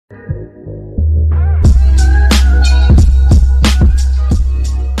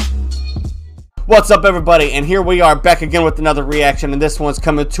What's up, everybody? And here we are back again with another reaction, and this one's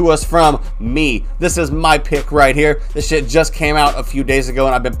coming to us from me. This is my pick right here. This shit just came out a few days ago,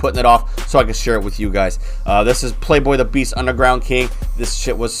 and I've been putting it off so I can share it with you guys. This is Playboy the Beast, Underground King. This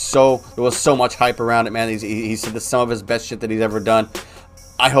shit was there was so much hype around it, man. He said this is some of his best shit that he's ever done.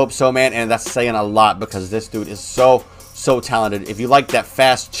 I hope so, man, and that's saying a lot because this dude is so talented. If you like that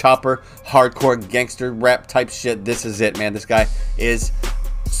fast chopper, hardcore gangster rap type shit, this is it, man. This guy is,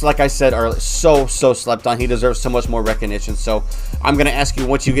 like I said earlier, so slept on. He deserves so much more recognition. So I'm gonna ask you,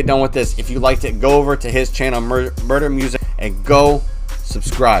 once you get done with this, if you liked it, go over to his channel, Murder Music, and go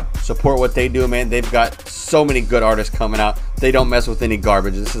subscribe. Support what they do, man. They've got so many good artists coming out. They don't mess with any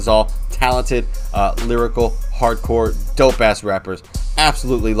garbage. This is all talented, lyrical, hardcore, dope ass rappers.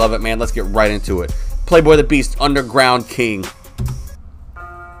 Absolutely love it, man. Let's get right into it. Playboy the Beast, Underground King.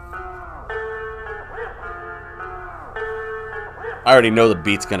 I already know the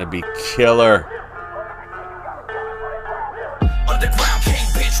beat's gonna be killer. Underground King,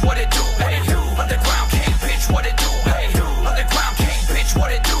 bitch, what it do? Hey, Underground King, bitch, what it do? Hey, Underground King, bitch,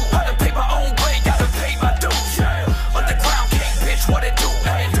 what it do? Gotta pay my own way, gotta pay my dues. Underground King, bitch, what it do?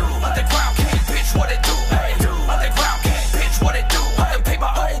 Hey, Underground King, bitch, what it do? Hey, Underground King, bitch, what it do? Gotta pay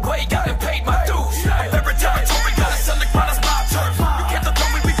my own way, gotta pay my dues. Every territory, gotta sell the ground is my turf. You can't throw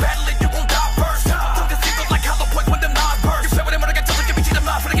me, we battling, you gon' die first. Took the secret like hollow point when them knives burst. You say what I'm gonna get till I give me to them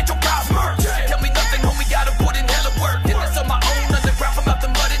live, finna get your guys murked. Tell me nothing, homie, gotta put in hella work. Did this on my own, underground from out the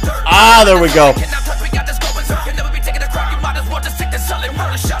mud and dirt. Ah, there we go.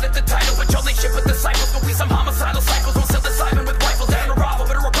 Shout at the title, but your link shit with disciples. But we some homicidal cycles, don't sell the Simon with rifles and a rival.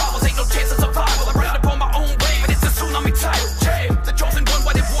 But a revolvers ain't no chance of survival. I'm running up on my own way, but it's a tsunami title. Jam, the chosen one,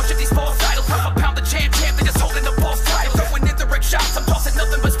 why they worship these false idols. Half a pound the champ, they just holding the false title. Throwing indirect shots, I'm tossing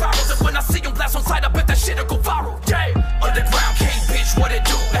nothing but spirals. And when I see them blast on sight, I bet that shit'll go viral. Jam, Underground King, bitch, what it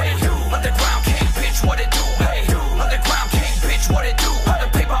do? Hey, Underground King, bitch, what it do? Hey, Underground King, bitch, what it do? Gotta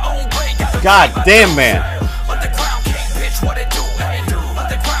pay my own way, gotta God damn, man. Underground King, bitch, what it do?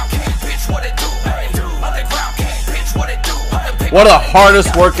 One of the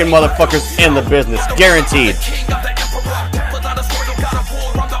hardest working motherfuckers in the business, guaranteed.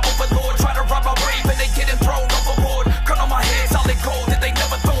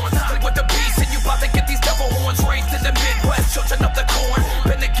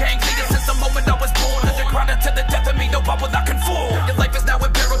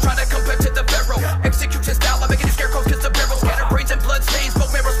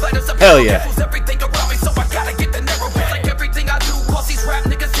 Hell yeah.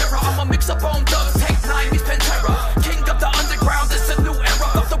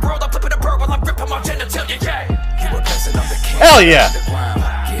 Hell yeah!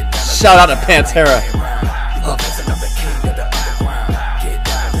 Shout out to Pantera.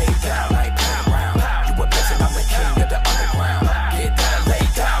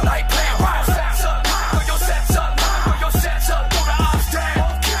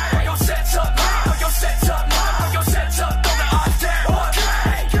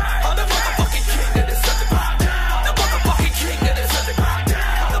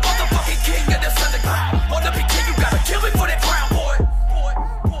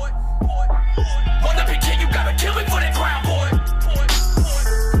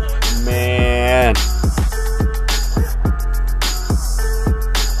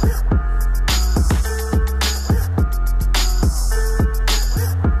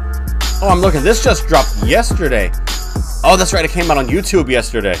 Oh, I'm looking. This just dropped yesterday. Oh, that's right. It came out on YouTube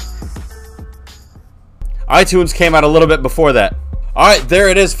yesterday. iTunes came out a little bit before that. All right, there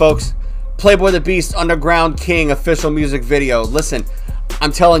it is, folks. Playboy the Beast, Underground King official music video. Listen,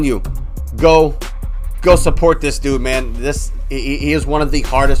 I'm telling you, go support this dude, man. He is one of the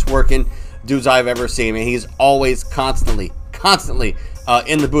hardest working dudes I've ever seen, man. He's always constantly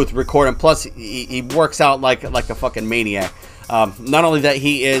in the booth recording. Plus, he works out like a fucking maniac. Not only that,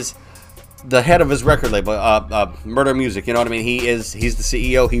 he is the head of his record label, Murder Music, you know what I mean? He's the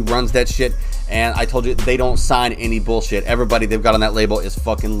CEO, he runs that shit, and I told you, they don't sign any bullshit. Everybody they've got on that label is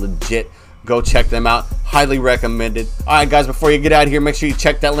fucking legit. Go check them out. Highly recommended. Alright guys, before you get out of here, make sure you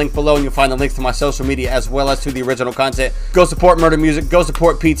check that link below and you'll find the links to my social media as well as to the original content. Go support Murder Music, go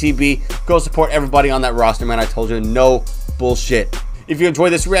support PTB, go support everybody on that roster, man. I told you, no bullshit. If you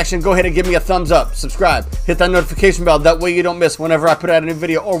enjoyed this reaction, go ahead and give me a thumbs up, subscribe, hit that notification bell. That way you don't miss whenever I put out a new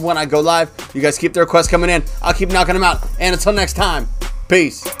video or when I go live. You guys keep the requests coming in. I'll keep knocking them out. And until next time,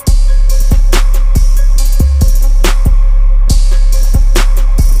 peace.